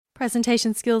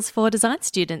Presentation Skills for Design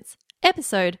Students,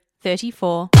 Episode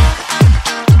 34.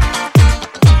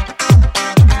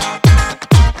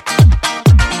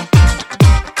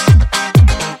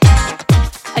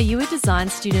 Are you a design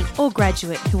student or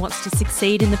graduate who wants to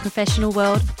succeed in the professional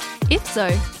world? If so,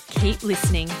 keep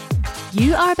listening.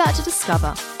 You are about to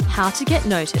discover how to get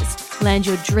noticed, land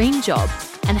your dream job,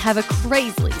 and have a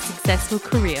crazily successful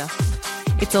career.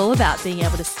 It's all about being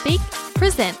able to speak,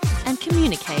 present, and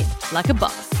communicate like a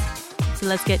boss. So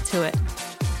let's get to it.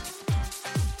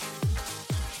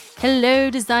 Hello,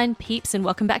 design peeps, and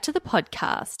welcome back to the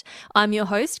podcast. I'm your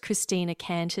host, Christina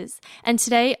Canters, and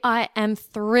today I am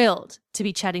thrilled to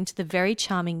be chatting to the very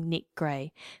charming Nick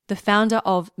Gray, the founder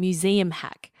of Museum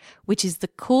Hack, which is the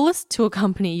coolest tour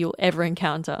company you'll ever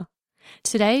encounter.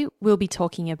 Today, we'll be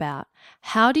talking about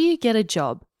how do you get a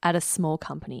job at a small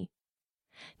company?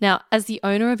 Now, as the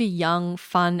owner of a young,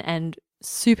 fun, and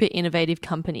super innovative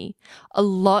company, a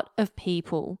lot of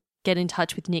people get in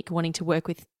touch with Nick wanting to work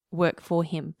for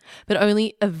him, but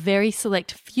only a very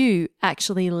select few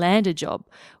actually land a job,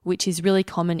 which is really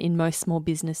common in most small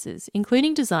businesses,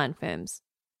 including design firms.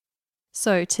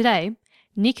 So today,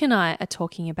 Nick and I are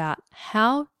talking about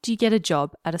how do you get a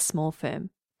job at a small firm?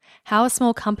 How are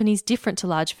small companies different to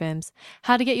large firms?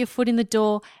 How to get your foot in the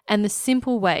door, and the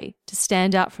simple way to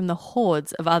stand out from the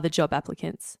hordes of other job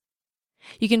applicants.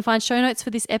 You can find show notes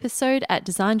for this episode at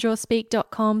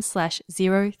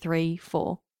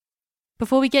designdrawspeak.com/034.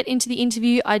 Before we get into the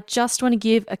interview, I just want to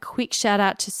give a quick shout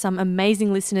out to some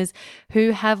amazing listeners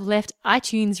who have left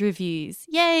iTunes reviews.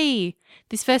 Yay!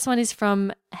 This first one is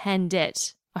from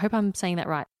Handet. I hope I'm saying that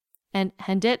right. And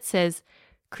Handet says,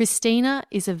 Christina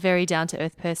is a very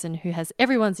down-to-earth person who has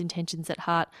everyone's intentions at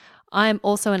heart. I am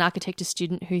also an architecture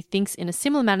student who thinks in a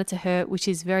similar manner to her, which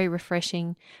is very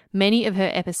refreshing. Many of her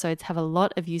episodes have a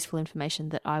lot of useful information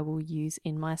that I will use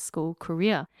in my school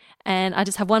career. And I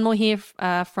just have one more here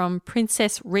from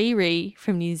Princess Riri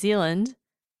from New Zealand.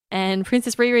 And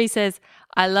Princess Riri says,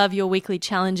 I love your weekly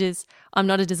challenges. I'm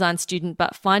not a design student,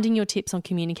 but finding your tips on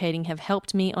communicating have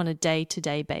helped me on a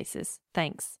day-to-day basis.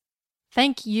 Thanks.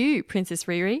 Thank you, Princess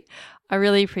Riri. I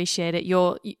really appreciate it.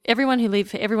 For everyone who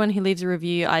leaves a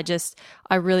review, I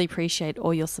really appreciate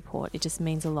all your support. It just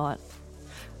means a lot.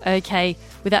 Okay,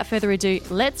 without further ado,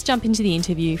 let's jump into the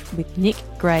interview with Nick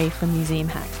Gray from Museum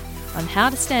Hack on how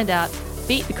to stand out,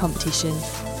 beat the competition,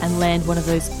 and land one of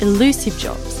those elusive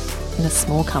jobs in a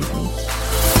small company.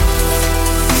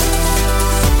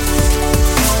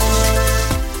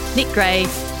 Nick Gray,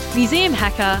 museum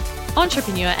hacker,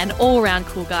 entrepreneur, and all-around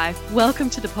cool guy. Welcome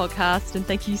to the podcast, and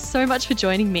thank you so much for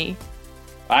joining me.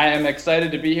 I am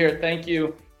excited to be here. Thank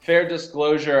you. Fair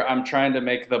disclosure, I'm trying to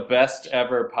make the best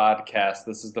ever podcast.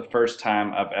 This is the first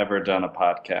time I've ever done a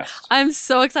podcast. I'm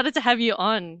so excited to have you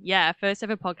on. Yeah, first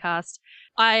ever podcast.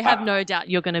 I have no doubt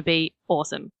you're going to be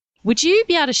awesome. Would you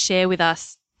be able to share with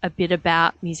us a bit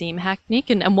about Museum Hack, Nick,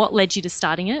 and what led you to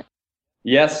starting it?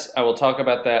 Yes, I will talk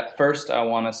about that. First, I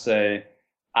want to say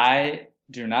I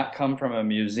do not come from a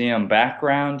museum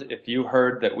background. If you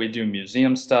heard that we do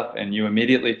museum stuff and you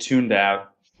immediately tuned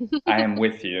out, I am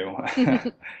with you.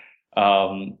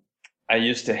 I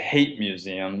used to hate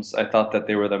museums. I thought that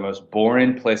they were the most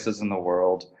boring places in the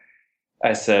world.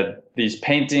 I said, these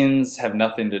paintings have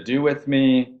nothing to do with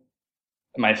me.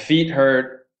 My feet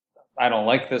hurt. I don't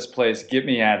like this place. Get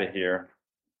me out of here.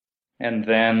 And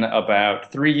then about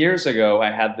 3 years ago,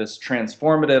 I had this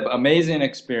transformative, amazing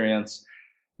experience.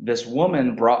 This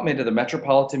woman brought me to the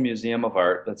Metropolitan Museum of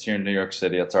Art that's here in New York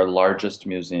City. It's our largest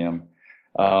museum.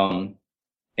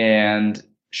 And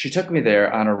she took me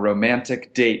there on a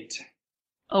romantic date.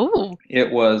 Oh.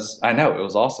 It was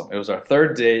awesome. It was our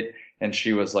third date, and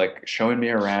she was like showing me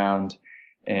around,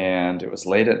 and it was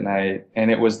late at night.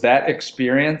 And it was that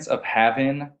experience of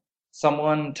having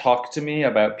someone talk to me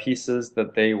about pieces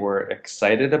that they were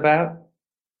excited about.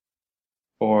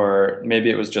 Or maybe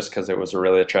it was just because it was a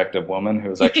really attractive woman who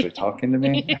was actually talking to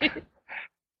me.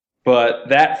 But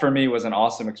that for me was an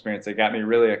awesome experience. It got me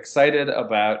really excited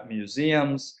about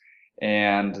museums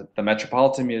and the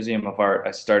Metropolitan Museum of Art.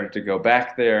 I started to go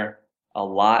back there a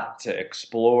lot to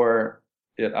explore.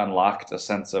 It unlocked a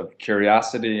sense of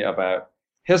curiosity about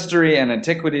history and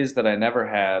antiquities that I never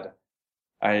had.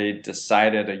 I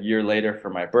decided a year later for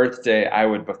my birthday, I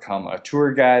would become a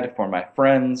tour guide for my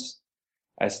friends.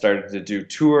 I started to do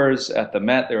tours at the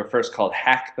Met. They were first called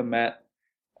Hack the Met.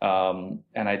 And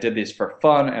I did these for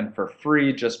fun and for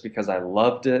free just because I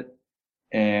loved it.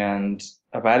 And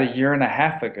about a year and a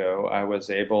half ago, a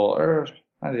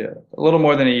little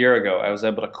more than a year ago, I was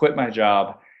able to quit my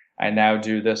job. I now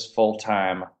do this full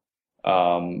time.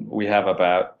 We have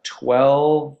about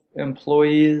 12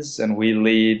 employees, and we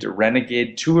lead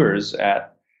renegade tours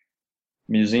at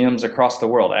museums across the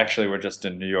world. Actually, we're just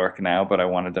in New York now, but I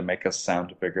wanted to make us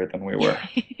sound bigger than we were.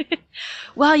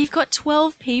 Wow, you've got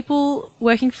 12 people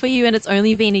working for you and it's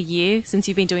only been a year since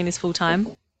you've been doing this full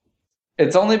time.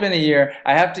 It's only been a year.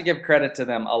 I have to give credit to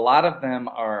them. A lot of them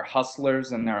are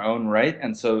hustlers in their own right,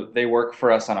 and so they work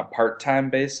for us on a part-time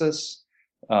basis.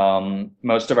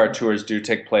 Most of our tours do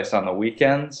take place on the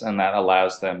weekends, and that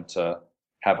allows them to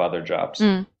have other jobs.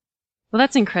 Mm. Well,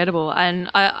 that's incredible. And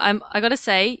I got to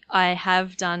say, I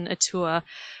have done a tour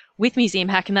with Museum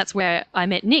Hack, and that's where I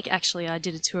met Nick. Actually, I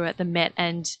did a tour at the Met,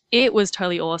 and it was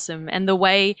totally awesome. And the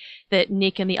way that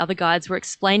Nick and the other guides were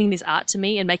explaining this art to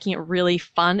me and making it really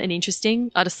fun and interesting,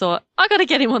 I just thought, I got to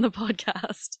get him on the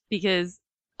podcast because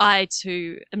I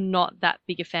too am not that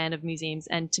big a fan of museums.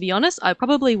 And to be honest, I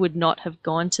probably would not have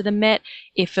gone to the Met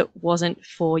if it wasn't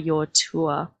for your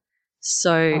tour.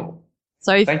 So,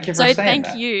 Thank you for saying thank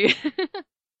that. you.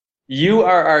 You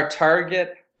are our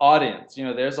target audience. You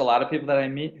know, there's a lot of people that I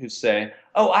meet who say,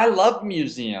 "Oh, I love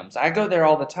museums. I go there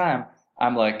all the time."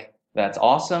 I'm like, "That's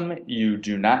awesome. You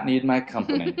do not need my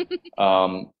company."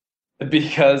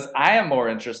 Because I am more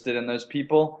interested in those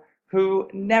people who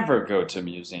never go to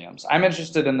museums. I'm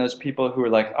interested in those people who are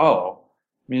like, "Oh,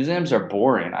 museums are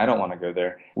boring. I don't want to go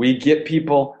there." We get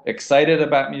people excited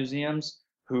about museums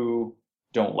who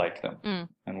don't like them. Mm.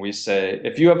 And we say,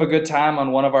 if you have a good time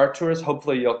on one of our tours,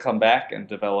 hopefully you'll come back and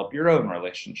develop your own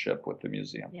relationship with the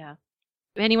museum. Yeah.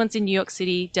 If anyone's in New York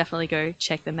City, definitely go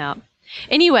check them out.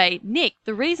 Anyway, Nick,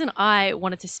 the reason I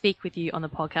wanted to speak with you on the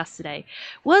podcast today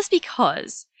was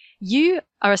because you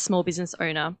are a small business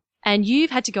owner and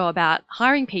you've had to go about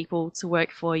hiring people to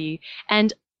work for you.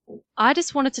 And I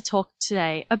just wanted to talk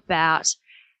today about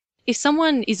if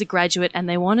someone is a graduate and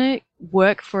they want to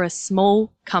work for a small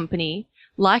company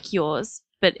like yours,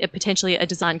 but potentially a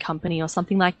design company or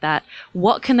something like that,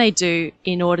 what can they do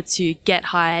in order to get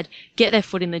hired, get their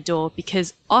foot in the door?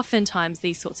 Because oftentimes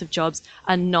these sorts of jobs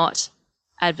are not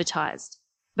advertised.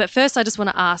 But first, I just want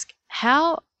to ask,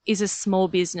 how is a small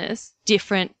business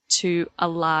different to a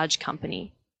large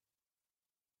company?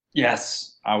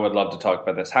 Yes, I would love to talk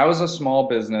about this. How is a small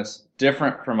business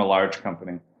different from a large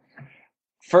company?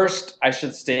 First, I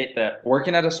should state that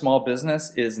working at a small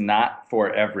business is not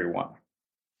for everyone.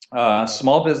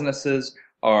 Small businesses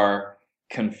are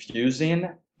confusing,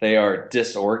 they are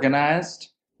disorganized,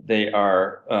 they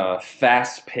are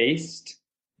fast-paced,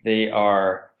 they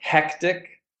are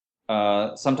hectic.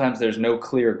 Sometimes there's no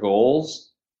clear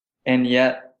goals, and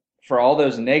yet for all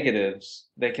those negatives,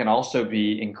 they can also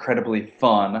be incredibly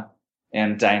fun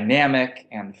and dynamic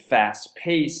and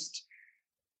fast-paced.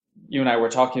 You and I were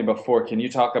talking before. Can you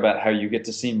talk about how you get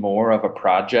to see more of a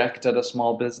project at a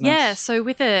small business? Yeah, so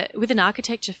with an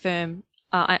architecture firm,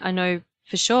 I know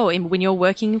for sure when you're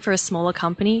working for a smaller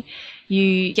company,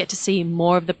 you get to see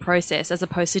more of the process as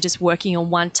opposed to just working on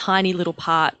one tiny little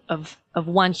part of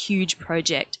one huge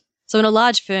project. So in a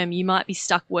large firm, you might be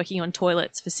stuck working on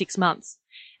toilets for 6 months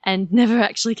and never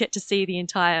actually get to see the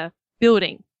entire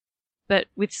building. But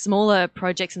with smaller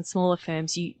projects and smaller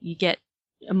firms, you get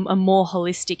a more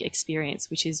holistic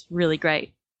experience, which is really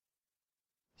great.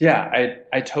 Yeah,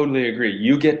 I totally agree.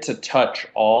 You get to touch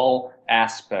all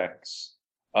aspects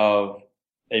of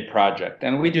a project.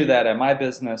 And we do that at my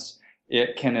business.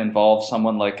 It can involve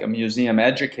someone like a museum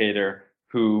educator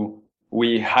who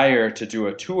we hire to do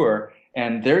a tour,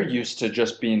 and they're used to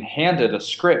just being handed a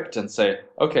script and say,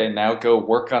 okay, now go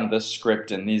work on this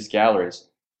script in these galleries.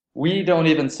 We don't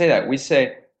even say that. We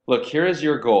say, look, here is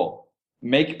your goal.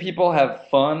 Make people have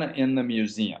fun in the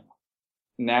museum.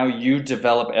 Now you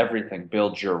develop everything.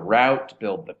 Build your route,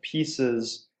 build the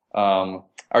pieces.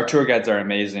 Our tour guides are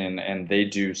amazing and they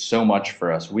do so much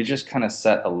for us. We just kind of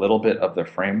set a little bit of the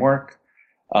framework.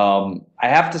 I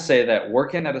have to say that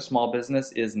working at a small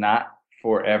business is not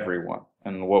for everyone.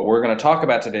 And what we're going to talk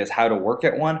about today is how to work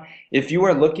at one. If you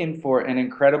are looking for an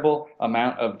incredible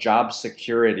amount of job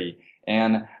security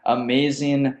and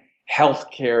amazing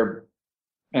healthcare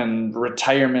and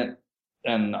retirement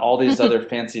and all these other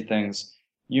fancy things,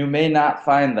 you may not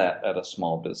find that at a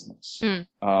small business.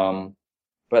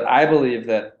 But I believe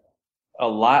that a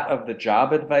lot of the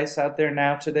job advice out there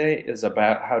now today is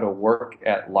about how to work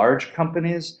at large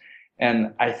companies.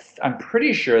 And I'm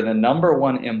pretty sure the number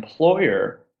one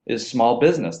employer is small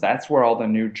business. That's where all the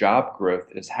new job growth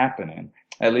is happening,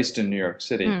 at least in New York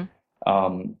City.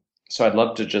 So I'd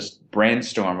love to just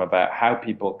brainstorm about how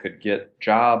people could get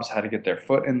jobs, how to get their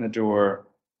foot in the door,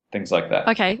 things like that.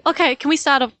 Okay. Can we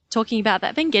start off talking about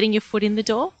that then, getting your foot in the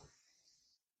door?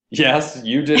 Yes,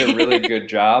 you did a really good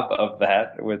job of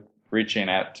that with reaching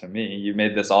out to me. You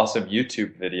made this awesome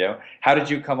YouTube video. How did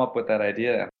you come up with that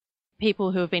idea?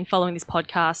 People who have been following this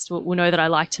podcast will know that I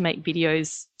like to make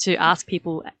videos to ask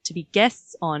people to be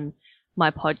guests on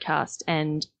my podcast.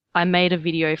 And I made a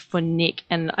video for Nick,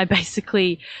 and I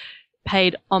basically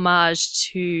paid homage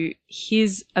to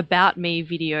his About Me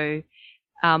video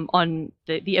on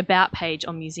the About page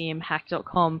on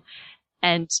museumhack.com.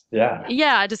 And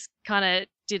yeah, I just kind of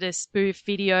did a spoof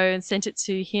video and sent it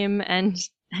to him, and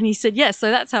he said yes.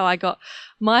 So that's how I got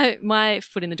my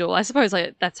foot in the door. I suppose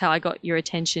that's how I got your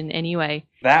attention anyway.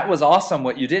 That was awesome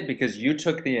what you did, because you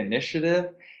took the initiative,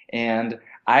 and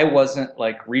I wasn't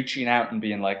like reaching out and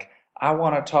being like, I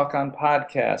want to talk on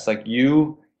podcasts. Like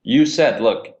you said,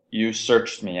 look, you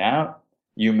searched me out.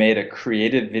 You made a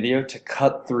creative video to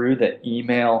cut through the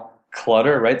email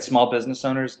clutter, right? Small business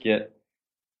owners get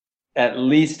at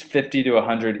least 50 to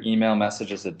 100 email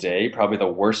messages a day. Probably the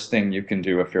worst thing you can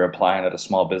do if you're applying at a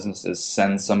small business is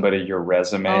send somebody your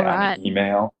resume on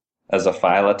email as a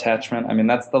file attachment. I mean,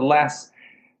 that's the last.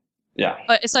 Yeah.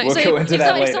 We'll go into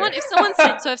that later.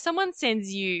 If someone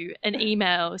sends you an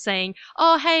email saying,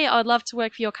 oh, hey, I'd love to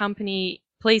work for your company,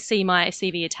 please see my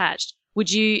CV attached, would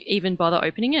you even bother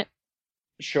opening it?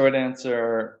 Short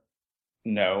answer,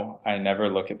 no. I never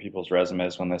look at people's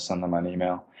resumes when they send them an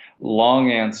email. Long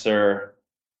answer,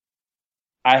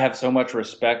 I have so much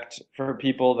respect for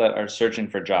people that are searching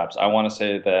for jobs. I want to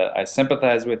say that I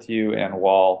sympathize with you, and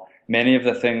while many of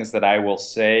the things that I will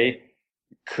say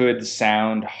could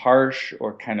sound harsh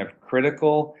or kind of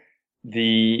critical,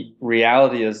 the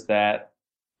reality is that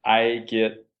I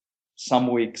get some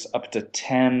weeks up to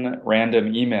 10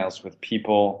 random emails with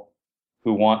people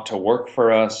who want to work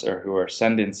for us or who are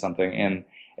sending something. And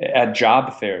at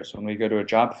job fairs, when we go to a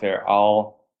job fair,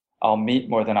 I'll meet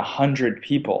more than 100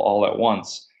 people all at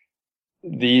once.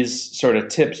 These sort of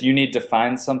tips, you need to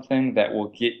find something that will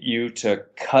get you to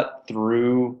cut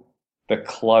through the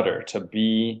clutter,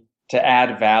 to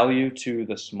add value to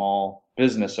the small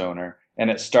business owner. And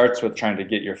it starts with trying to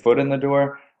get your foot in the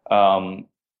door.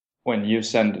 When you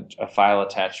send a file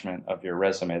attachment of your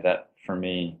resume, that for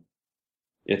me,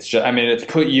 it's just, I mean, it's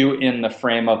put you in the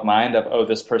frame of mind of, oh,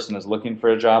 this person is looking for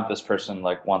a job. This person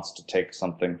like wants to take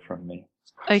something from me.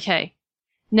 Okay.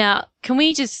 Now, can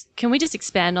we just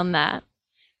expand on that?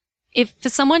 If for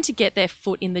someone to get their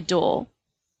foot in the door,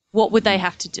 what would they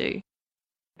have to do?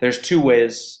 There's two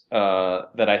ways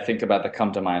that I think about that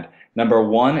come to mind. Number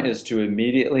one is to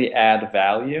immediately add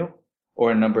value,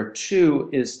 or number two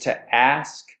is to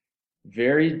ask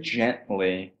very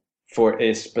gently for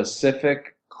a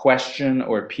specific question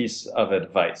or piece of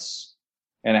advice.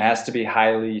 And it has to be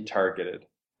highly targeted.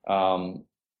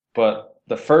 But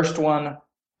the first one,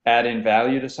 adding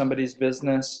value to somebody's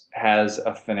business, has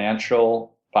a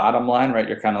financial bottom line, right?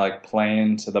 You're kind of like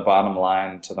playing to the bottom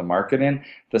line, to the marketing.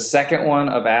 The second one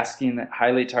of asking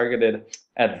highly targeted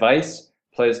advice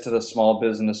plays to the small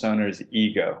business owner's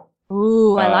ego.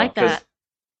 Ooh, I like that.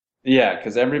 Yeah,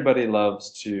 because everybody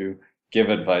loves to give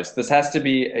advice. This has to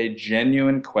be a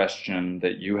genuine question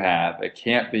that you have. It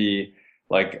can't be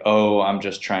like, oh, I'm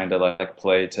just trying to like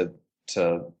play to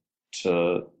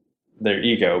their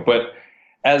ego. But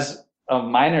as a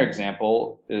minor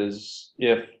example is,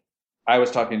 if I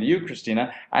was talking to you,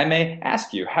 Christina, I may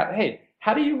ask you, hey,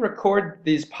 how do you record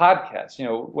these podcasts? You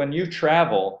know, when you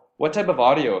travel, what type of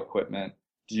audio equipment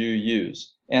do you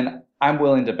use? And I'm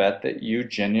willing to bet that you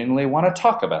genuinely want to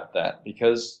talk about that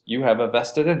because you have a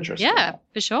vested interest. Yeah,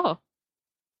 for sure.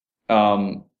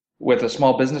 With a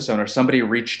small business owner, somebody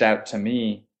reached out to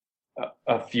me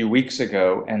a few weeks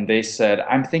ago and they said,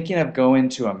 I'm thinking of going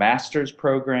to a master's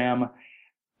program.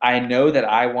 I know that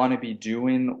I want to be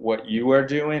doing what you are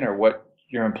doing or what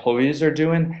your employees are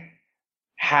doing.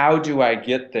 How do I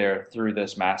get there through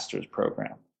this master's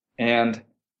program? And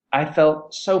I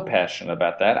felt so passionate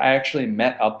about that. I actually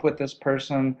met up with this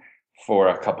person for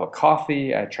a cup of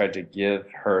coffee. I tried to give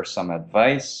her some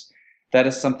advice. That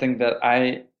is something that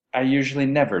I usually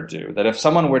never do. That if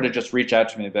someone were to just reach out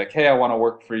to me and be like, hey, I want to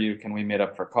work for you, can we meet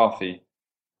up for coffee?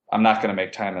 I'm not going to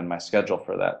make time in my schedule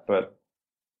for that. But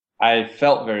I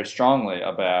felt very strongly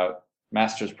about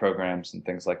master's programs and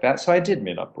things like that. So I did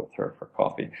meet up with her for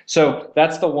coffee. So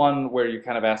that's the one where you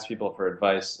kind of ask people for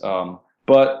advice.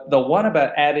 But the one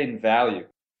about adding value,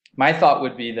 my thought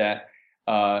would be that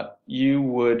you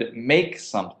would make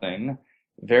something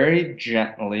very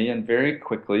gently and very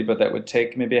quickly, but that would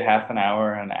take maybe a half an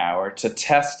hour to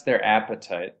test their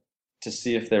appetite to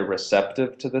see if they're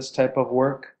receptive to this type of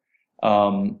work.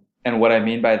 And what I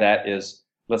mean by that is,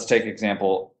 let's take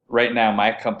example. Right now,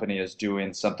 my company is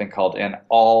doing something called an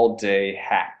all-day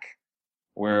hack.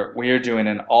 We are doing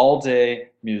an all-day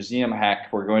museum hack.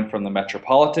 We're going from the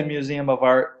Metropolitan Museum of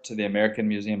Art to the American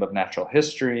Museum of Natural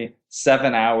History,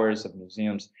 7 hours of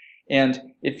museums.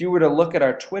 And if you were to look at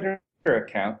our Twitter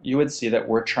account, you would see that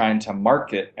we're trying to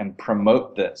market and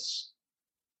promote this.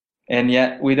 And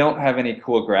yet we don't have any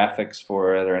cool graphics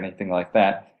for it or anything like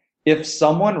that. If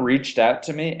someone reached out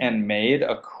to me and made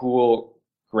a cool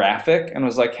graphic and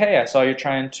was like, hey, I saw you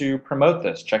trying to promote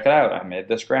this. Check it out. I made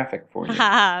this graphic for you.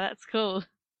 That's cool.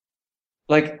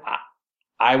 Like,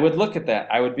 I would look at that.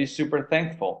 I would be super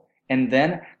thankful. And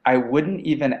then I wouldn't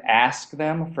even ask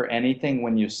them for anything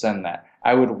when you send that.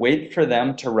 I would wait for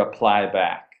them to reply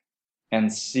back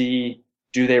and see,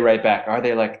 do they write back? Are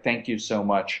they like, thank you so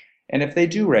much? And if they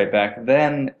do write back,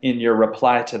 then in your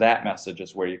reply to that message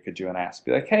is where you could do an ask.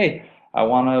 Be like, hey, I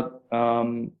want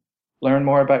to learn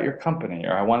more about your company,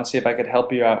 or I want to see if I could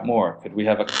help you out more. Could we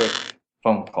have a quick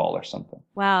phone call or something?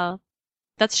 Wow.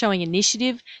 That's showing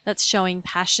initiative, that's showing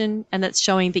passion, and that's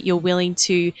showing that you're willing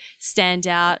to stand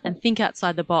out and think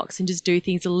outside the box and just do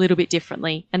things a little bit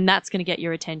differently. And that's going to get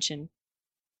your attention.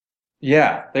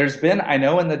 Yeah, there's been, I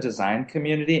know in the design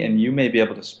community, and you may be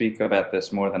able to speak about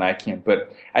this more than I can,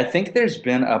 but I think there's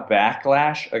been a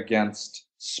backlash against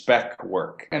spec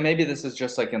work. And maybe this is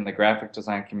just like in the graphic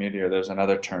design community, or there's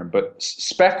another term, but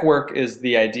spec work is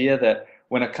the idea that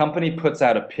when a company puts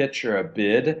out a pitch or a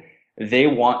bid, they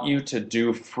want you to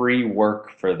do free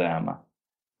work for them.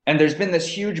 And there's been this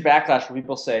huge backlash where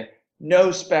people say,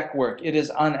 no spec work, it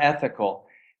is unethical.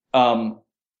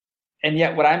 And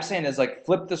yet what I'm saying is like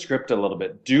flip the script a little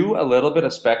bit. Do a little bit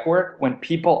of spec work when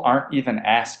people aren't even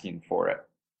asking for it.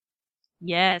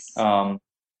 Yes.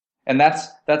 And that's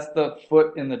the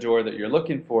foot in the door that you're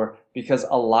looking for, because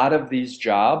a lot of these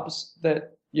jobs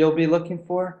that you'll be looking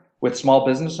for with small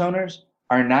business owners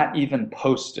are not even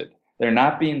posted. They're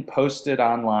not being posted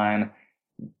online.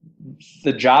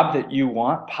 The job that you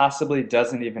want possibly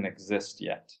doesn't even exist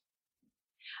yet.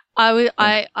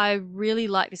 I really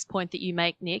like this point that you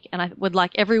make, Nick, and I would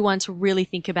like everyone to really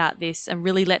think about this and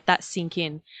really let that sink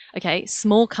in. Okay,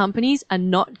 small companies are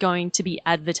not going to be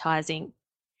advertising.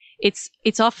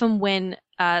 It's often when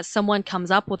someone comes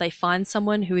up or they find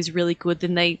someone who is really good,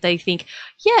 then they think,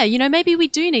 yeah, maybe we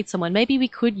do need someone. Maybe we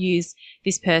could use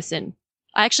this person.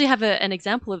 I actually have an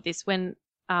example of this when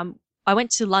I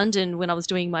went to London when I was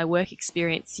doing my work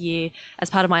experience year as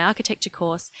part of my architecture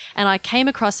course, and I came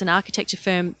across an architecture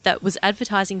firm that was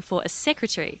advertising for a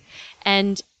secretary.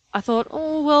 And I thought,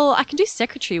 oh, well, I can do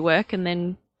secretary work and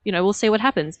then, we'll see what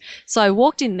happens. So I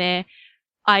walked in there,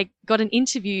 I got an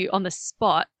interview on the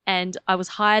spot, and I was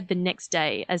hired the next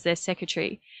day as their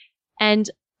secretary. And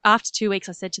after 2 weeks,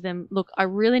 I said to them, look, I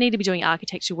really need to be doing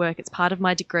architecture work. It's part of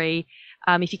my degree.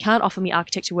 If you can't offer me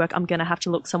architecture work, I'm going to have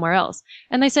to look somewhere else.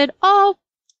 And they said, oh,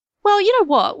 well, you know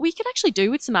what? We could actually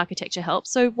do with some architecture help.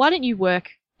 So why don't you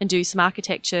work and do some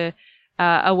architecture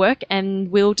work, and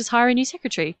we'll just hire a new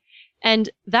secretary. And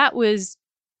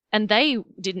they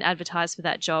didn't advertise for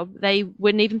that job. They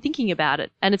weren't even thinking about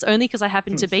it. And it's only because I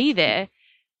happened to be there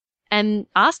and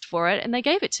asked for it, and they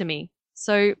gave it to me.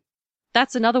 So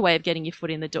that's another way of getting your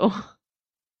foot in the door.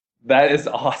 That is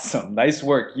awesome. Nice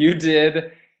work. You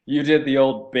did the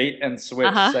old bait and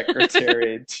switch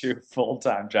secretary to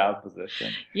full-time job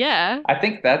position. Yeah. I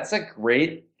think that's a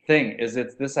great thing, is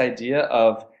it's this idea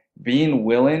of being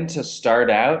willing to start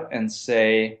out and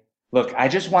say, look, I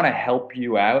just want to help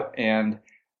you out, and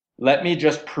let me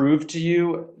just prove to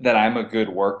you that I'm a good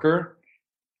worker.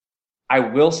 I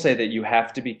will say that you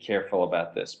have to be careful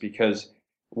about this, because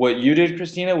what you did,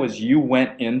 Christina, was you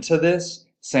went into this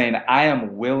saying, I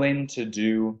am willing to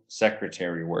do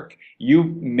secretary work. You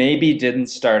maybe didn't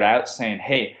start out saying,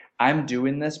 hey, I'm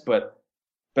doing this, but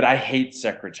I hate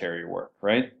secretary work,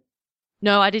 right?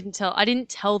 No, I didn't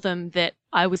tell them that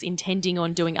I was intending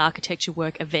on doing architecture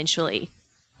work eventually.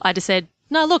 I just said,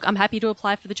 no, look, I'm happy to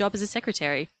apply for the job as a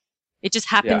secretary. It just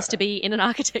happens to be in an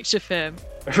architecture firm.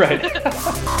 Right.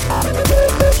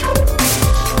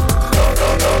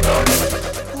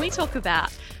 Can we talk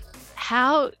about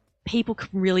how people can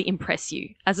really impress you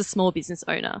as a small business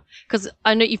owner? Because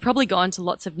I know you've probably gone to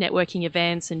lots of networking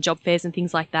events and job fairs and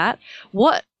things like that.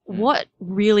 What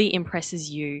really impresses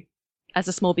you as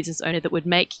a small business owner that would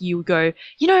make you go,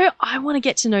 I want to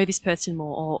get to know this person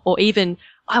more, or even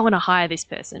I want to hire this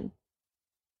person?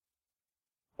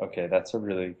 Okay, that's a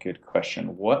really good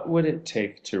question. What would it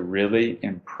take to really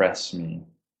impress me?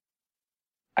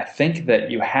 I think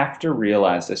that you have to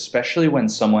realize, especially when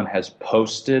someone has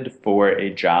posted for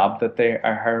a job that they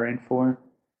are hiring for,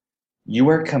 you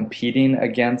are competing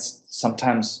against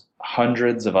sometimes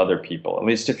hundreds of other people. At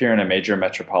least if you're in a major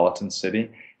metropolitan city,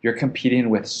 you're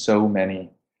competing with so many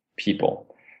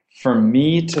people. For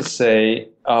me to say,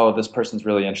 oh, this person's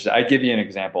really interested, I give you an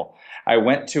example. I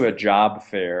went to a job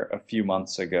fair a few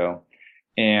months ago,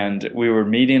 and we were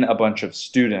meeting a bunch of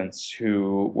students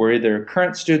who were either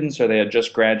current students or they had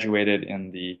just graduated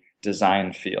in the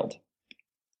design field.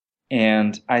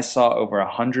 And I saw over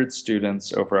 100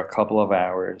 students over a couple of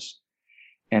hours,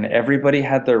 and everybody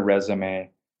had their resume,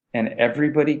 and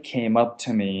everybody came up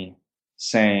to me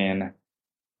saying,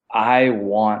 I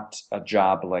want a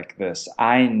job like this.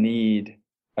 I need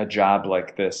a job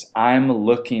like this. I'm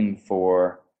looking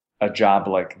for a job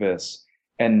like this.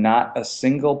 And not a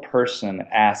single person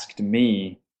asked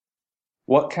me,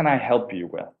 what can I help you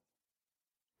with?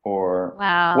 Or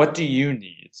Wow. what do you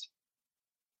need?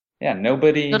 Yeah, Not a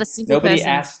nobody single nobody person.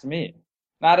 asked me.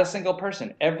 Not a single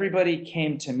person. Everybody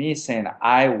came to me saying,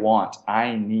 I want,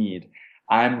 I need,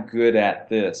 I'm good at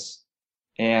this.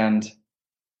 And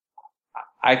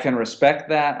I can respect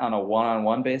that on a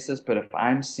one-on-one basis, but if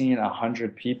I'm seeing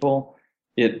 100 people,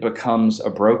 it becomes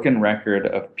a broken record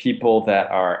of people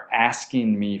that are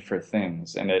asking me for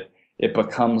things, and it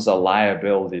becomes a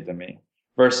liability to me.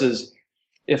 Versus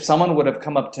if someone would have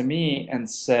come up to me and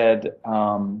said,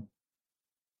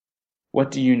 what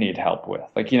do you need help with?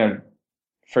 Like,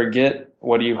 forget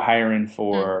what are you hiring Mm.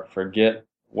 for, forget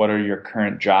what are your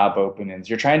current job openings.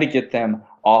 You're trying to get them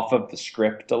off of the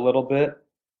script a little bit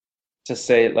to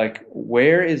say, like,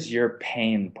 where is your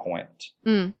pain point?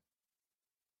 Mm.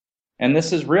 And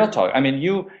this is real talk. I mean,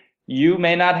 you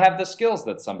may not have the skills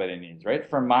that somebody needs, right?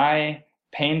 For my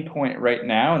pain point right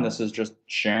now, and this is just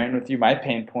sharing with you, my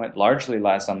pain point largely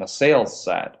lies on the sales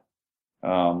side.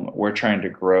 We're trying to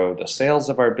grow the sales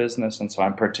of our business, and so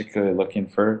I'm particularly looking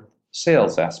for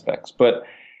sales aspects. But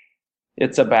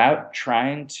it's about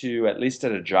trying to, at least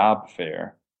at a job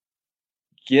fair,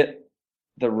 get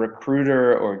the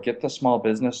recruiter or get the small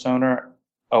business owner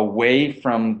away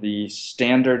from the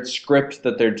standard script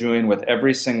that they're doing with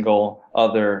every single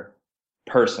other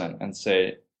person and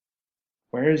say,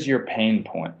 where is your pain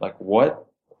point? Like, what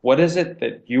is it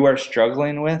that you are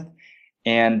struggling with?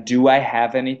 And do I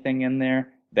have anything in there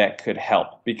that could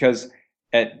help? Because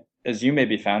as you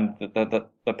maybe found,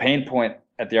 the pain point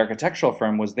at the architectural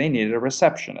firm was they needed a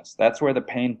receptionist. That's where the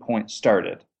pain point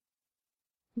started.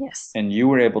 Yes. And you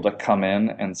were able to come in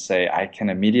and say, I can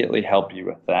immediately help you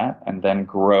with that, and then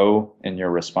grow in your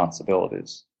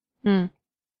responsibilities. Mm.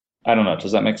 I don't know.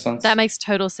 Does that make That sense? makes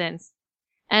total sense.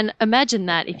 And imagine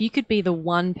that if you could be the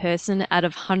one person out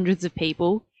of hundreds of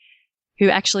people who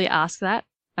actually ask that,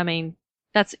 I mean,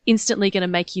 that's instantly going to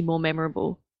make you more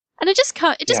memorable. And it just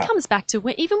Yeah. comes back to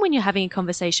even when you're having a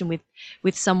conversation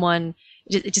with someone,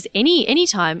 just any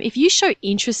time, if you show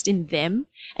interest in them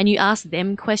and you ask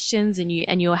them questions and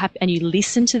you're happy and you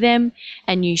listen to them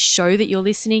and you show that you're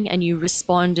listening and you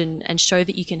respond and show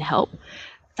that you can help,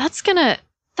 that's gonna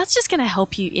that's just gonna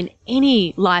help you in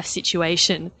any life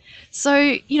situation.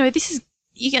 So, this is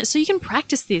you can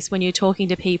practice this when you're talking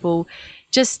to people,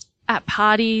 just at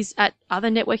parties, at other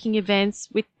networking events,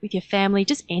 with your family,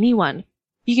 just anyone.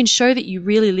 You can show that you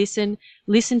really listen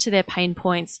to their pain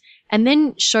points, and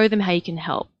then show them how you can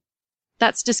help.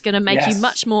 That's just going to make you Yes.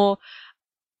 much more,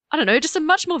 I don't know, just a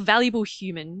much more valuable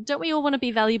human. Don't we all want to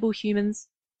be valuable humans?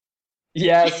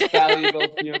 Yes,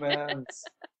 valuable humans.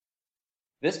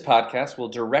 This podcast will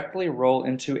directly roll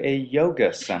into a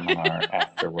yoga seminar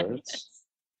afterwards,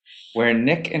 where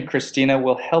Nick and Christina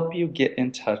will help you get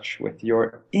in touch with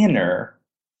your inner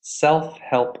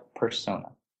self-help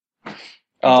persona.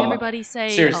 And everybody say,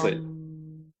 Seriously.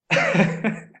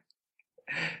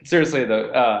 Seriously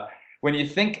though, when you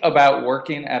think about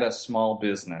working at a small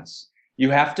business, you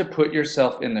have to put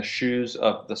yourself in the shoes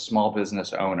of the small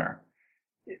business owner.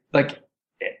 Like,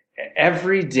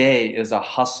 every day is a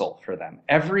hustle for them.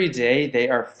 Every day they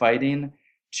are fighting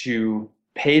to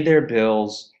pay their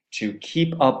bills, to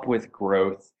keep up with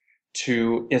growth,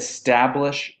 to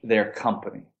establish their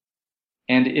company.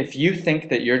 And if you think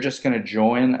that you're just going to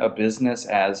join a business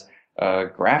as a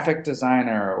graphic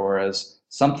designer or as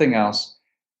something else,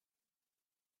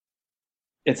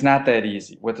 it's not that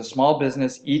easy. With a small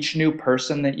business, each new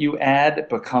person that you add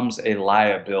becomes a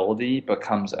liability,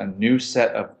 becomes a new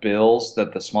set of bills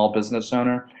that the small business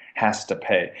owner has to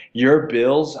pay. Your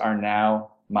bills are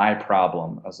now my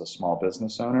problem as a small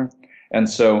business owner. And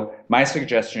so my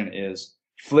suggestion is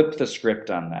flip the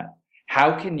script on that.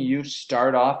 How can you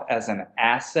start off as an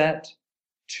asset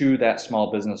to that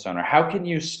small business owner? How can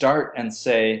you start and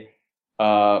say,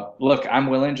 look, I'm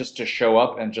willing just to show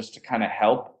up and just to kind of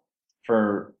help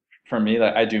for me,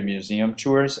 like I do museum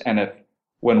tours, and if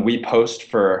when we post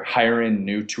for hiring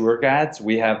new tour guides,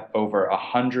 we have over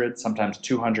 100, sometimes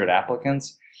 200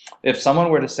 applicants. If someone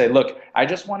were to say, look, I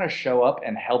just want to show up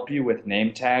and help you with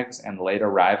name tags and late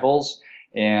arrivals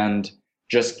and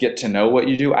just get to know what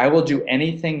you do, I will do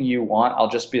anything you want. I'll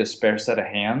just be a spare set of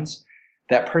hands.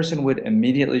 That person would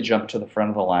immediately jump to the front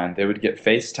of the line. They would get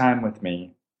FaceTime with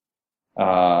me.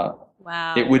 Wow.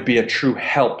 It would be a true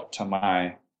help to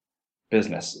my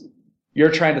business.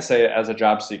 You're trying to say, as a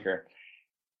job seeker,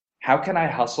 how can I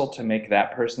hustle to make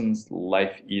that person's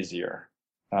life easier?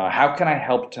 How can I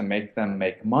help to make them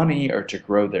make money or to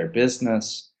grow their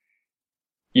business?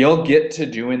 You'll get to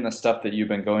doing the stuff that you've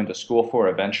been going to school for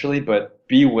eventually, but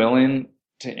be willing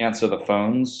to answer the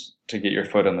phones to get your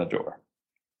foot in the door.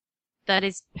 That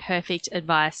is perfect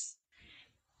advice.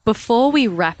 Before we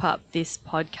wrap up this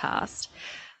podcast,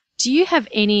 do you have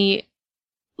any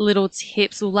little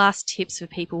tips or last tips for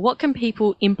people? What can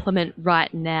people implement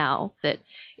right now that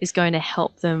is going to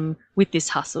help them with this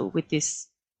hustle, with this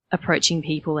approaching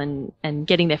people and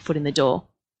getting their foot in the door?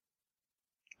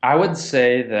 I would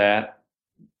say that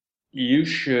you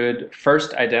should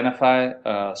first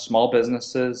identify small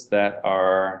businesses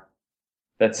that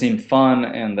seem fun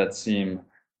and that seem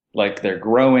like they're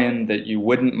growing, that you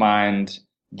wouldn't mind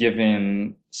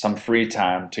giving some free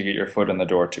time to get your foot in the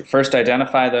door to. First,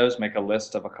 identify those, make a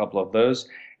list of a couple of those.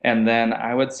 And then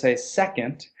I would say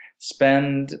second,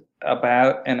 spend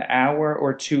about an hour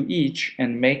or two each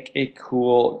and make a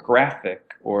cool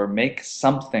graphic or make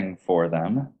something for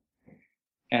them.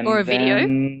 And or a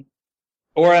video.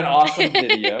 Or an awesome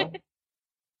video.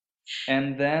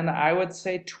 And then I would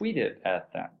say tweet it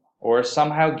at them or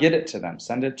somehow get it to them.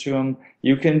 Send it to them.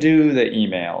 You can do the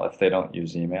email if they don't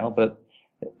use email, but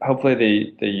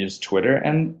hopefully they use Twitter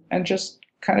and just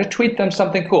kind of tweet them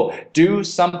something cool. Do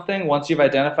something once you've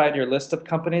identified your list of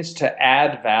companies to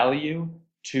add value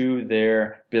to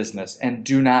their business, and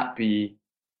do not be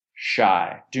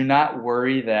shy. Do not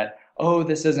worry that, oh,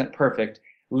 this isn't perfect.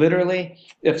 Literally,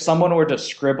 if someone were to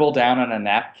scribble down on a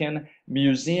napkin,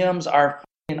 museums are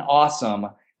fucking awesome,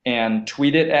 and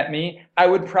tweet it at me, I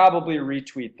would probably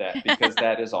retweet that because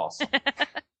that is awesome.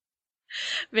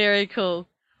 Very cool.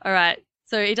 All right.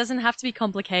 So it doesn't have to be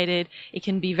complicated. It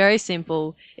can be very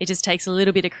simple. It just takes a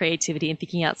little bit of creativity and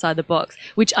thinking outside the box,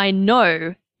 which I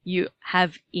know you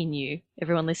have in you.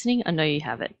 Everyone listening, I know you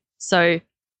have it. So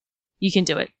you can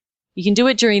do it. You can do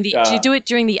it during the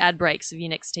ad breaks of your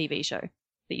next TV show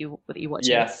that you watch.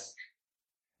 Yes.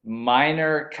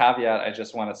 Minor caveat I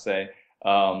just want to say.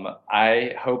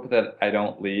 I hope that I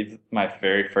don't leave my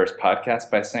very first podcast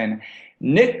by saying,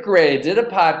 Nick Gray did a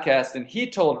podcast and he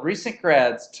told recent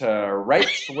grads to write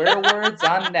swear words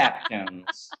on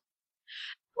napkins.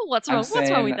 What's wrong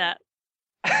with that?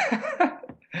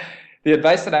 The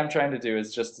advice that I'm trying to do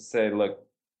is just to say, look,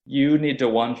 you need to,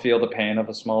 one, feel the pain of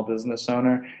a small business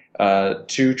owner,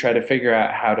 two, try to figure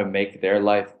out how to make their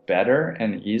life better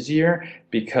and easier,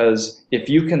 because if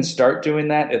you can start doing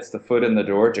that, it's the foot in the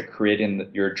door to creating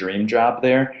your dream job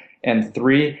there. And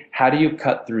three, how do you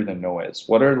cut through the noise?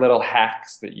 What are little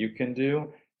hacks that you can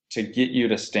do to get you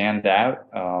to stand out?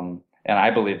 And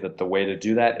I believe that the way to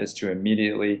do that is to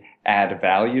immediately add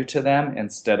value to them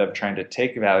instead of trying to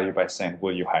take value by saying,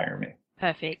 will you hire me?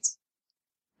 Perfect.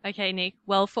 Okay, Nick.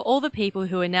 Well, for all the people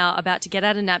who are now about to get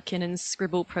out a napkin and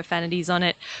scribble profanities on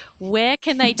it, where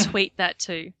can they tweet that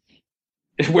to?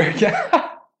 Where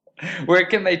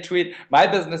can they tweet? My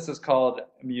business is called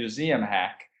Museum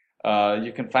Hack.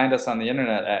 You can find us on the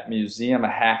internet at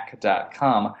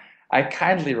museumhack.com. I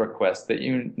kindly request that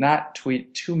you not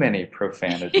tweet too many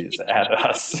profanities at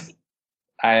us.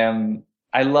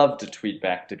 I love to tweet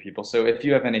back to people. So if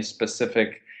you have any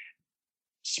specific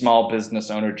small business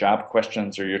owner job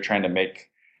questions, or you're trying to make,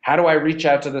 how do I reach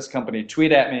out to this company?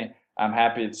 Tweet at me. I'm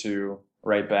happy to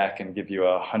write back and give you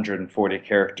 140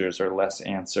 characters or less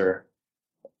answer.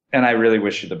 And I really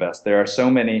wish you the best. There are so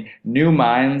many new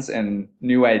minds and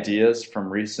new ideas from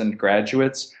recent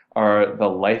graduates are the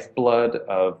lifeblood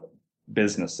of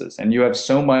businesses. And you have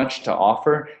so much to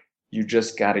offer. You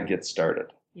just got to get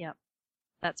started. Yep.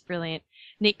 That's brilliant.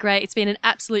 Nick Gray, it's been an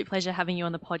absolute pleasure having you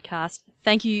on the podcast.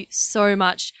 Thank you so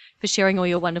much for sharing all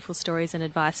your wonderful stories and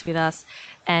advice with us,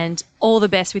 and all the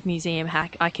best with Museum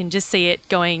Hack. I can just see it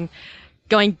going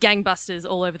gangbusters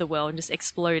all over the world and just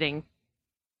exploding.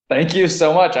 Thank you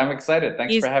so much. I'm excited.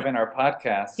 Thanks for having our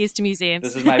podcast. Here's to museums.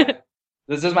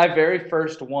 This is my very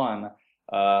first one.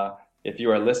 If you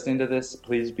are listening to this,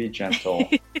 please be gentle.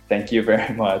 Thank you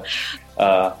very much.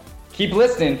 Keep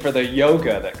listening for the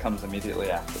yoga that comes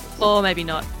immediately after this. Or maybe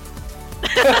not.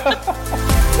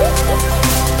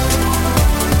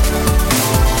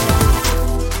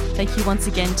 thank you once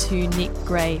again to Nick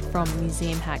Gray from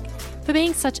Museum Hack for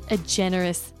being such a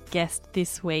generous guest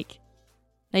this week.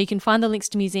 Now you can find the links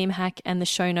to Museum Hack and the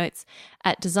show notes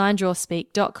at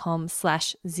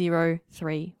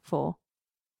designdrawspeak.com/034.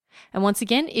 And once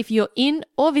again, if you're in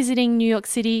or visiting New York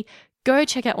City, go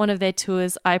check out one of their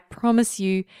tours. I promise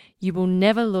you, you will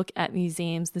never look at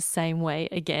museums the same way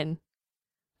again.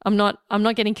 I'm not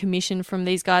getting commission from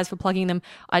these guys for plugging them.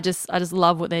 I just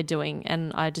love what they're doing,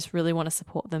 and I just really want to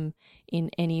support them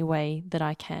in any way that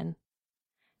I can.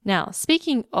 Now,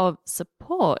 speaking of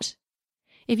support,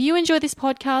 if you enjoy this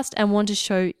podcast and want to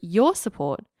show your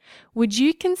support, would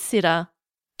you consider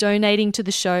donating to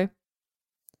the show?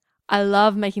 I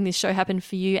love making this show happen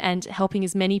for you and helping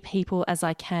as many people as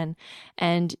I can,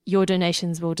 and your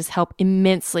donations will just help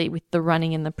immensely with the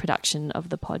running and the production of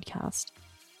the podcast.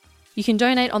 You can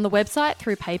donate on the website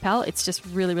through PayPal. It's just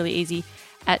really, really easy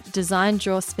at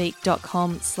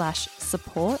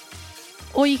designdrawspeak.com/support.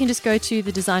 Or you can just go to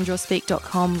the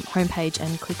designdrawspeak.com homepage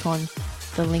and click on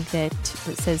the link there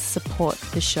that says support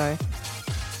the show.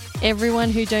 Everyone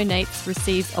who donates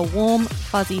receives a warm,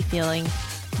 fuzzy feeling,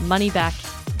 money back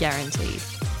guaranteed.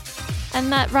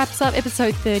 And that wraps up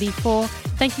episode 34.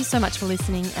 Thank you so much for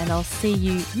listening, and I'll see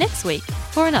you next week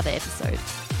for another episode.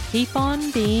 Keep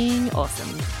on being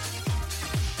awesome.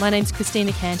 My name's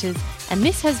Christina Canters, and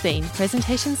this has been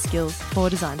Presentation Skills for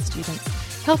Design Students,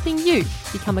 helping you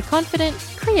become a confident,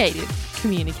 creative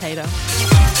communicator.